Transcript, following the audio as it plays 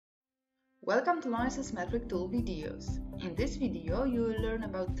Welcome to License Metric Tool videos. In this video, you will learn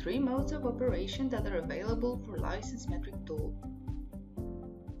about 3 modes of operation that are available for License Metric Tool.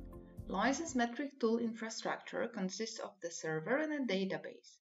 License Metric Tool infrastructure consists of the server and a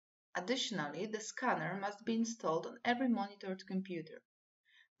database. Additionally, the scanner must be installed on every monitored computer.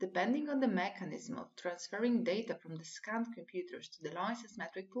 Depending on the mechanism of transferring data from the scanned computers to the License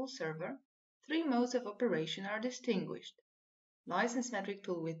Metric Tool server, 3 modes of operation are distinguished: License Metric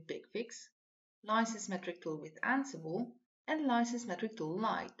Tool with BigFix, License Metric Tool with Ansible, and License Metric Tool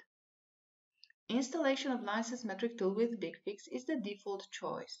Lite. Installation of License Metric Tool with BigFix is the default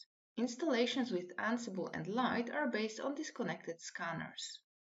choice. Installations with Ansible and Lite are based on disconnected scanners.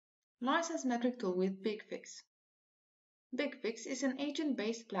 License Metric Tool with BigFix. BigFix is an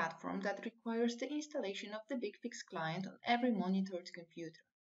agent-based platform that requires the installation of the BigFix client on every monitored computer.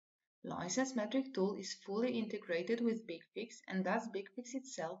 License Metric Tool is fully integrated with BigFix, and thus BigFix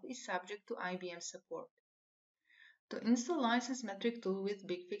itself is subject to IBM support. To install License Metric Tool with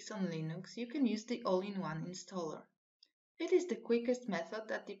BigFix on Linux, you can use the all-in-one installer. It is the quickest method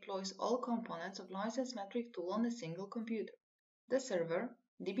that deploys all components of License Metric Tool on a single computer: the server,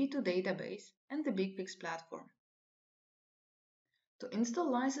 DB2 database, and the BigFix platform. To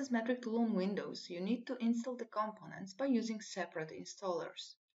install License Metric Tool on Windows, you need to install the components by using separate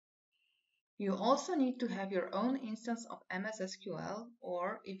installers. You also need to have your own instance of MS SQL,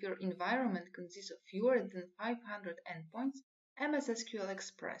 or if your environment consists of fewer than 500 endpoints, MS SQL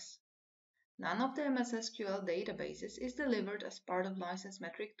Express. None of the MS SQL databases is delivered as part of License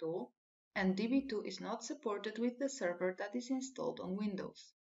Metric Tool, and DB2 is not supported with the server that is installed on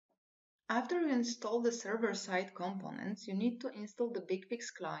Windows. After you install the server-side components, you need to install the BigFix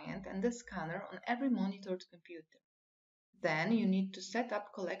client and the scanner on every monitored computer. Then you need to set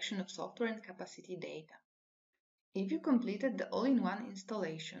up collection of software and capacity data. If you completed the all-in-one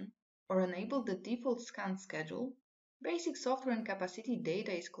installation or enabled the default scan schedule, basic software and capacity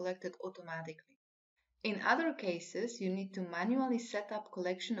data is collected automatically. In other cases, you need to manually set up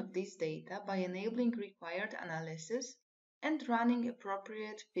collection of this data by enabling required analysis and running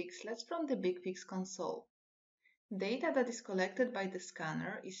appropriate fixlets from the BigFix console. Data that is collected by the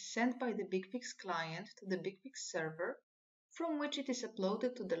scanner is sent by the BigFix client to the BigFix server, from which it is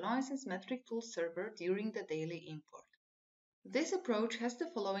uploaded to the License Metric Tool server during the daily import. This approach has the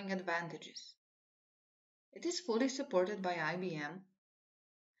following advantages. It is fully supported by IBM.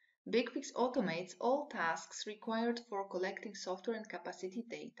 BigFix automates all tasks required for collecting software and capacity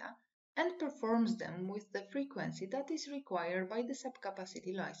data and performs them with the frequency that is required by the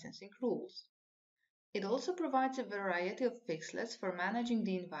subcapacity licensing rules. It also provides a variety of fixlets for managing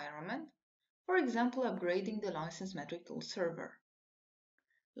the environment, for example, upgrading the License Metric Tool server.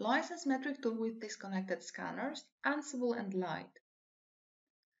 License Metric Tool with disconnected scanners, Ansible and Lite.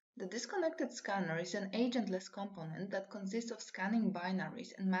 The disconnected scanner is an agentless component that consists of scanning binaries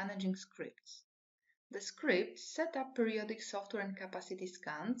and managing scripts. The scripts set up periodic software and capacity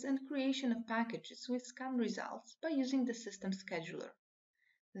scans and creation of packages with scan results by using the system scheduler.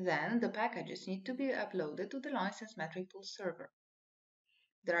 Then the packages need to be uploaded to the License Metric Tool server.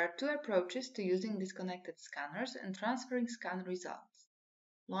 There are 2 approaches to using disconnected scanners and transferring scan results: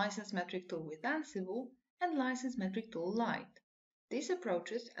 License Metric Tool with Ansible and License Metric Tool Lite. These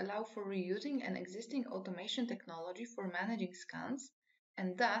approaches allow for reusing an existing automation technology for managing scans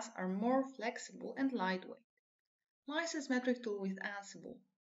and thus are more flexible and lightweight. License Metric Tool with Ansible.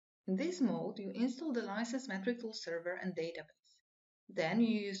 In this mode, you install the License Metric Tool server and database. Then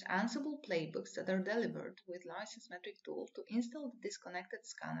you use Ansible playbooks that are delivered with License Metric Tool to install the disconnected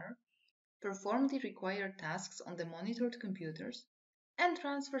scanner, perform the required tasks on the monitored computers, and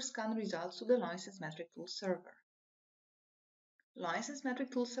transfer scan results to the License Metric Tool server. License Metric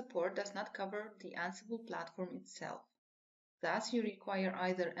Tool support does not cover the Ansible platform itself. Thus, you require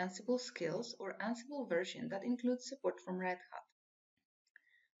either Ansible skills or Ansible version that includes support from Red Hat.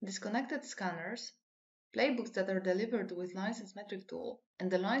 Disconnected scanners, playbooks that are delivered with License Metric Tool,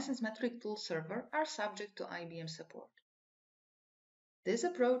 and the License Metric Tool server are subject to IBM support. This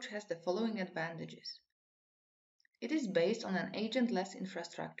approach has the following advantages. It is based on an agentless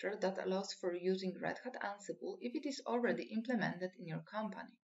infrastructure that allows for using Red Hat Ansible if it is already implemented in your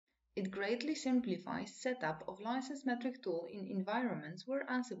company. It greatly simplifies setup of License Metric Tool in environments where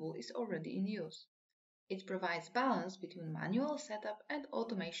Ansible is already in use. It provides balance between manual setup and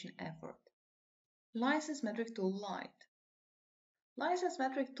automation effort. License Metric Tool Lite. License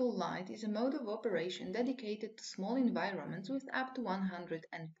Metric Tool Lite is a mode of operation dedicated to small environments with up to 100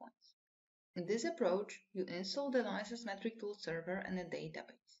 endpoints. In this approach, you install the License Metric Tool server and a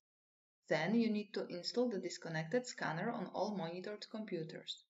database. Then you need to install the disconnected scanner on all monitored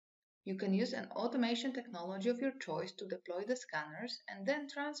computers. You can use an automation technology of your choice to deploy the scanners and then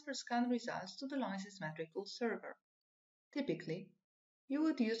transfer scan results to the license metric tool server. Typically, you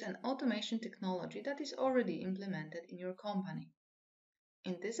would use an automation technology that is already implemented in your company.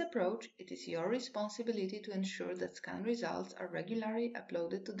 In this approach, it is your responsibility to ensure that scan results are regularly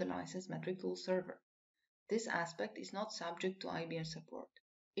uploaded to the license metric tool server. This aspect is not subject to IBM support.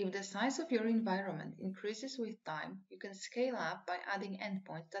 If the size of your environment increases with time, you can scale up by adding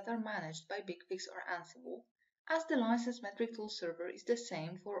endpoints that are managed by BigFix or Ansible, as the license metric tool server is the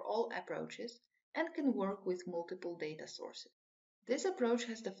same for all approaches and can work with multiple data sources. This approach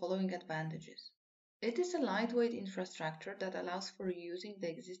has the following advantages. It is a lightweight infrastructure that allows for using the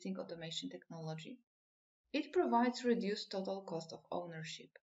existing automation technology. It provides reduced total cost of ownership.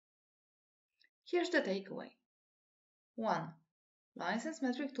 Here's the takeaway. 1. License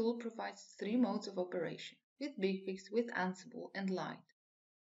metric tool provides 3 modes of operation, with BigFix, with Ansible, and Lite.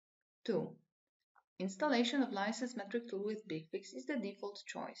 2. Installation of license metric tool with BigFix is the default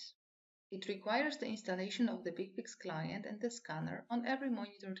choice. It requires the installation of the BigFix client and the scanner on every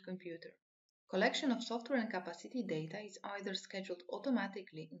monitored computer. Collection of software and capacity data is either scheduled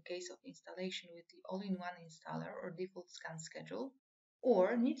automatically in case of installation with the all-in-one installer or default scan schedule,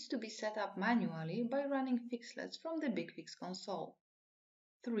 or needs to be set up manually by running fixlets from the BigFix console.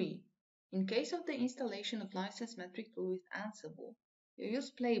 3. In case of the installation of license metric tool with Ansible, you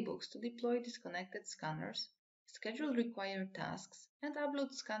use playbooks to deploy disconnected scanners, schedule required tasks, and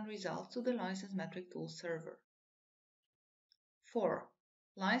upload scan results to the license metric tool server. 4.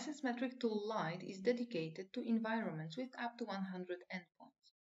 License metric tool Lite is dedicated to environments with up to 100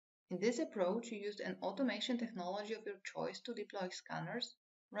 endpoints. In this approach, you use an automation technology of your choice to deploy scanners,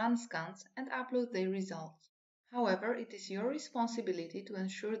 run scans, and upload their results. However, it is your responsibility to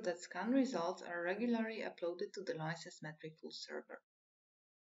ensure that scan results are regularly uploaded to the license metric tool server.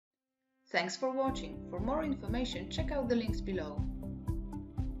 Thanks for watching. For more information, check out the links below.